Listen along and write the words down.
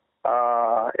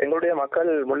எங்களுடைய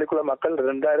மக்கள் முள்ளிக்குள மக்கள்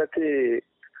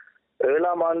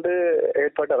 2007ஆம் ஆண்டு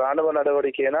ஏற்பட்ட இராணுவ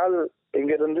நடவடிக்கையினால்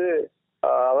இங்கிருந்து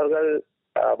அவர்கள்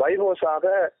வைபோஸாக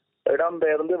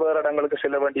இடம்பெயர்ந்து வேறு இடங்களுக்கு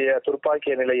செல்ல வேண்டிய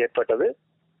துர்ப்பாக்கிய நிலை ஏற்பட்டது.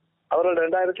 அவர்கள்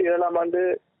 2007ஆம் ஆண்டு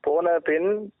போன பின்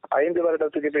 5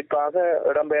 வருடத்துக்கு பிற்பாக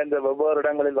இடம்பெயர்ந்த வெவ்வேறு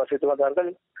இடங்களில் வசித்து வந்தார்கள்.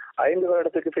 5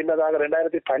 வருடத்துக்கு பின்னதாக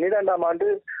 2012ஆம் ஆண்டு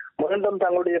மீண்டும்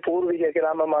தங்களுடைய பூர்வீக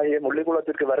கிராமமாகிய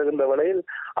முள்ளிக்குளத்திற்கு வருகின்ற வேளையில்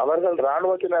அவர்கள்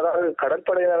இராணுவத்தினரால்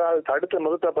கடற்படையினரால் தடுத்து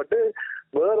நிறுத்தப்பட்டு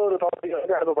வேறொரு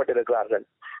பகுதிகளுக்கு அனுப்பப்பட்டிருக்கிறார்கள்.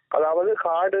 அதாவது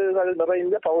காடுகள்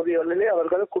நிறைந்த பகுதிகளிலே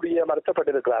அவர்கள்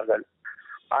குடியமர்த்தப்பட்டிருக்கிறார்கள்.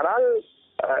 ஆனால்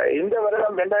இந்த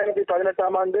வருடம்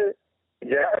 2018ஆம் ஆண்டு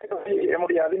ஜனாதிபதி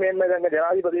நம்முடைய அதிமேன்மை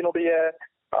ஜனாதிபதியினுடைய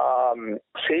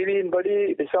செய்தியின்படி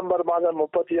டிசம்பர் மாதம்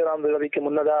 31ஆம் தேதிக்கு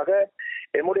முன்னதாக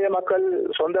எம்முடைய மக்கள்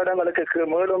சொந்த இடங்களுக்கு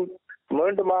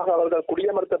மீண்டுமாக அவர்கள்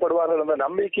குடியமர்த்தப்படுவார்கள் என்ற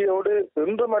நம்பிக்கையோடு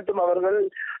இன்று மட்டும் அவர்கள்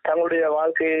தங்களுடைய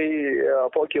வாழ்க்கையை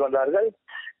போக்கி வந்தார்கள்.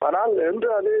 ஆனால் இன்று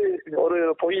அது ஒரு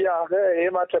பொய்யாக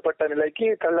ஏமாற்றப்பட்ட நிலைக்கு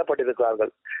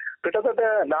தள்ளப்பட்டிருக்கிறார்கள். கிட்டத்தட்ட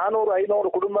 400-500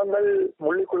 குடும்பங்கள்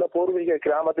முள்ளிக்குள பூர்வீக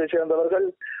கிராமத்தை சேர்ந்தவர்கள்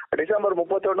டிசம்பர்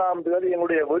 31ஆம் தேதி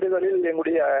எங்களுடைய வீடுகளில்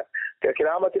எங்களுடைய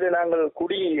கிராமத்திலே நாங்கள்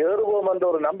குடி ஏறுவோம் என்ற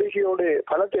ஒரு நம்பிக்கையோடு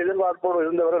பலத்த எதிர்பார்ப்போடு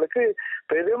இருந்தவர்களுக்கு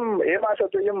பெரும்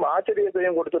ஏமாற்றத்தையும்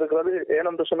ஆச்சரியத்தையும் கொடுத்திருக்கிறது.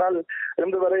 ஏனென்று சொன்னால்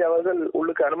இன்று வரை அவர்கள்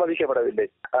உள்ளுக்கு அனுமதிக்கப்படவில்லை.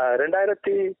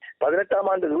 2018ஆம்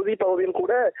ஆண்டு இறுதி பகுதியில்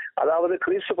கூட, அதாவது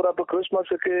கிறிஸ்து பிறப்பு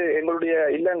கிறிஸ்துமஸுக்கு எங்களுடைய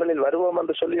இல்லங்களில் வருவோம்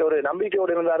என்று சொல்லி ஒரு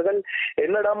நம்பிக்கையோடு இருந்தார்கள்.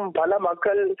 என்னிடம் பல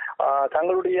மக்கள்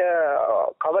தங்களுடைய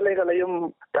கவலைகளையும்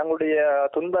தங்களுடைய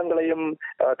துன்பங்களையும்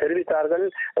தெரிவித்தார்கள்.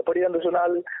 எப்படி என்று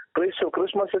சொன்னால்,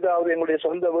 கிறிஸ்துமஸுக்காவது எங்களுடைய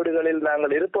சொந்த வீடுகளில்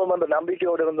நாங்கள் இருப்போம் என்ற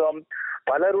நம்பிக்கையோடு இருந்தோம்.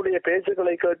 பலருடைய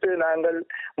பேச்சுக்களை கேட்டு நாங்கள்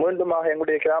மீண்டுமாக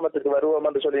எங்களுடைய கிராமத்துக்கு வருவோம்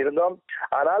என்று சொல்லி இருந்தோம்.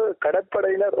 ஆனால்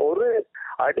கடற்படையினர் ஒரு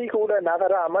அடி கூட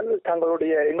நகராமல்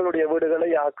எங்களுடைய வீடுகளை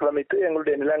ஆக்கிரமித்து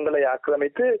எங்களுடைய நிலங்களை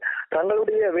ஆக்கிரமித்து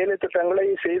தங்களுடைய வேலை திட்டங்களை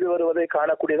செய்து வருவதை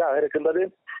காணக்கூடியதாக இருக்கின்றது.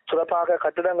 சிறப்பாக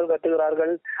கட்டிடங்கள்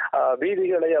கட்டுகிறார்கள்,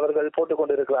 வீதிகளை அவர்கள் போட்டுக்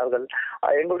கொண்டிருக்கிறார்கள்,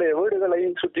 எங்களுடைய வீடுகளை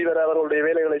சுற்றி வர அவர்களுடைய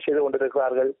வேலைகளை செய்து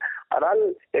கொண்டிருக்கிறார்கள். ஆனால்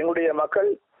எங்களுடைய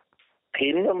மக்கள்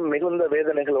இன்னும் மிகுந்த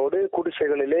வேதனைகளோடு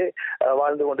குடிசைகளிலே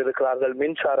வாழ்ந்து கொண்டிருக்கிறார்கள்.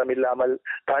 மின்சாரம் இல்லாமல்,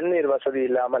 தண்ணீர் வசதி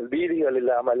இல்லாமல், வீதிகள்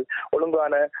இல்லாமல்,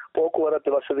 ஒழுங்கான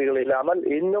போக்குவரத்து வசதிகள் இல்லாமல்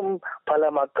இன்னும் பல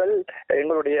மக்கள்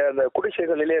எங்களுடைய அந்த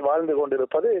குடிசைகளிலே வாழ்ந்து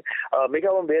கொண்டிருப்பது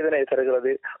மிகவும் வேதனை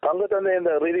தருகிறது. பங்கு தந்தை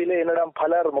இந்த ரீதியிலே என்னிடம்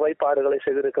பலர் முறைப்பாடுகளை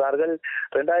செய்திருக்கிறார்கள்.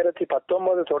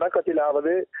 2019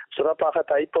 தொடக்கத்திலாவது, சிறப்பாக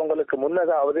தைப்பொங்கலுக்கு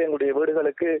முன்னதாவது எங்களுடைய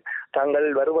வீடுகளுக்கு தாங்கள்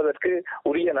வருவதற்கு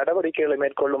உரிய நடவடிக்கைகளை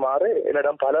மேற்கொள்ளுமாறு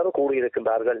என்னிடம் பலர் கூறியிருக்கின்றார்கள்.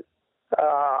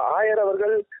 ஆயர்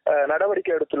அவர்கள்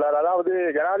நடவடிக்கை எடுத்துள்ளார். அதாவது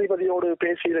ஜனாதிபதியோடு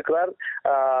பேசியிருக்கிறார்,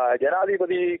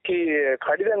 ஜனாதிபதிக்கு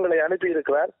கடிதங்களை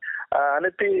அனுப்பியிருக்கிறார்.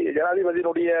 அனுப்பி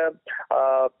ஜனாதிபதியினுடைய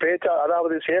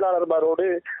அதாவது செயலாளர்மாரோடு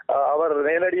அவர்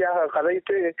நேரடியாக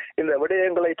கதைத்து இந்த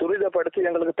விடயங்களை துரிதப்படுத்தி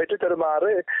எங்களுக்கு பெற்றுத்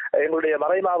தருமாறு எங்களுடைய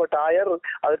மறை மாவட்ட ஆயர்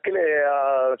அதற்கிலே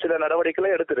சில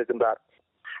நடவடிக்கைகளை எடுத்திருக்கின்றார்.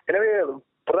 எனவே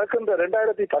பிறக்கின்ற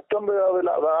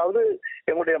 2019 அதாவது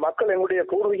எங்களுடைய மக்கள் எங்களுடைய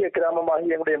பூர்வீக கிராமமாகி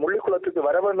எங்களுடைய முள்ளிக்குளத்துக்கு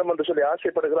வர வேண்டும் என்று சொல்லி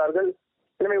ஆசைப்படுகிறார்கள்.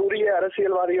 எனவே உரிய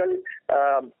அரசியல்வாதிகள்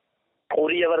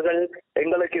உரியவர்கள்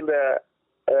எங்களுக்கு இந்த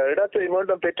இடத்தை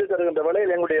மீண்டும் பெற்றுத் தருகின்ற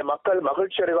வேளையில் எங்களுடைய மக்கள்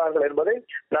மகிழ்ச்சி அடைவார்கள் என்பதை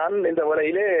நான் இந்த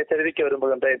வேளையிலே தெரிவிக்க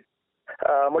விரும்புகின்றேன்.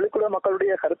 முள்ளிக்குள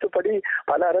மக்களுடைய கருத்துப்படி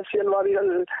பல அரசியல்வாதிகள்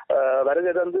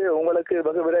வருகை தந்து உங்களுக்கு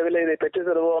வெகு விரைவில் இதை பெற்றுத்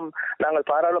தருவோம், நாங்கள்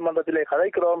பாராளுமன்றத்திலே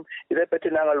கதைக்கிறோம், இதை பற்றி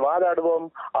நாங்கள் வாதாடுவோம்,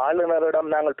 ஆளுநரிடம்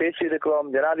நாங்கள்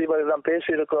பேசியிருக்கிறோம், ஜனாதிபதியிடம்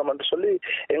பேசியிருக்கிறோம் என்று சொல்லி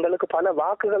எங்களுக்கு பல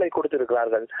வாக்குகளை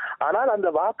கொடுத்திருக்கிறார்கள். ஆனால்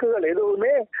அந்த வாக்குகள்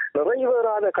எதுவுமே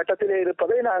நிறைவேறாத கட்டத்திலே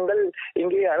இருப்பதை நாங்கள்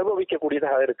இங்கே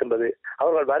அனுபவிக்கக்கூடியதாக இருக்கின்றது.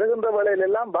 அவர்கள் வருகின்ற வேளையில்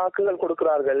எல்லாம் வாக்குகள்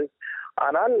கொடுக்கிறார்கள்.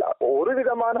 ஆனால் ஒரு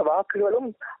விதமான வாக்குகளும்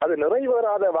அது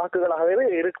நிறைவேறாத வாக்குகளாகவே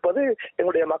இருப்பது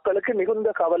எங்களுடைய மக்களுக்கு மிகுந்த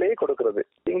கவலையை கொடுக்கிறது.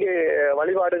 இங்கே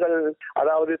வழிபாடுகள்,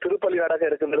 அதாவது திருப்பலி நடக்க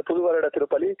இருக்கின்றது, புது வருட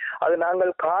திருப்பலி, அது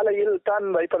நாங்கள் காலையில் தான்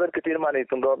வைப்பதற்கு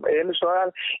தீர்மானிக்கின்றோம். என்று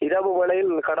சொன்னால் இரவு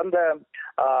வேளையில் கடந்த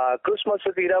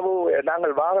கிறிஸ்துமஸுக்கு இரவு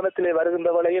நாங்கள் வாகனத்திலே வருகின்ற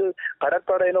வேளையில்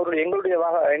கடற்படையினர்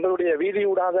எங்களுடைய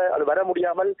வீதியூடாக அது வர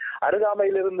முடியாமல்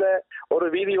அருகாமையில் இருந்த ஒரு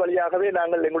வீதி வழியாகவே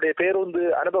நாங்கள் எங்களுடைய பேருந்து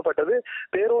அனுப்பப்பட்டது.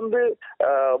 பேருந்து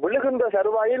விழுகின்ற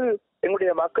சருவாயில்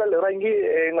எங்களுடைய மக்கள் இறங்கி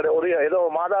எங்களுடைய ஏதோ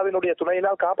மாதாவினுடைய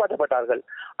துணையினால் காப்பாற்றப்பட்டார்கள்.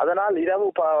 அதனால் இரவு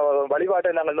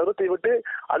வழிபாட்டை நாங்கள் நிறுத்திவிட்டு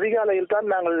அதிகாலையில் தான்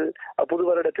நாங்கள் புது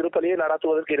வருட திருப்பலியை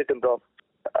நடத்துவதற்கு இருக்கின்றோம்.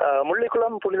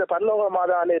 முள்ளிக்குளம் புனித பரலோக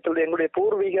மாதா ஆலயத்துடைய எங்களுடைய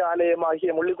பூர்வீக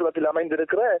ஆலயமாகிய முள்ளிக்குளத்தில்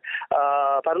அமைந்திருக்கிற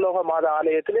பரலோக மாதா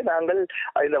ஆலயத்திலே நாங்கள்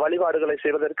இந்த வழிபாடுகளை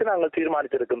செய்வதற்கு நாங்கள்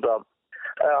தீர்மானித்திருக்கின்றோம்.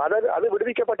 அது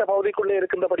விடுவிக்கப்பட்ட பகுதிக்குள்ளே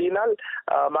இருக்கின்றபடியினால்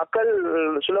மக்கள்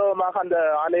சுலபமாக அந்த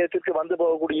ஆலயத்திற்கு வந்து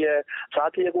போகக்கூடிய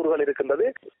சாத்தியக்கூறுகள் இருக்கின்றது.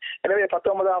 எனவே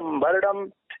 19ஆம் வருடம்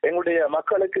எங்களுடைய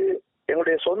மக்களுக்கு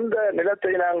எங்களுடைய சொந்த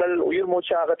நிலத்தை நாங்கள் உயிர்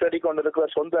மூச்சாக தேடிக்கொண்டிருக்கிற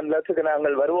சொந்த நிலத்துக்கு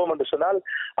நாங்கள் வருவோம் என்று சொன்னால்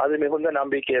அது மிகுந்த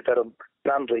நம்பிக்கையை தரும்.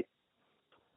 நன்றி.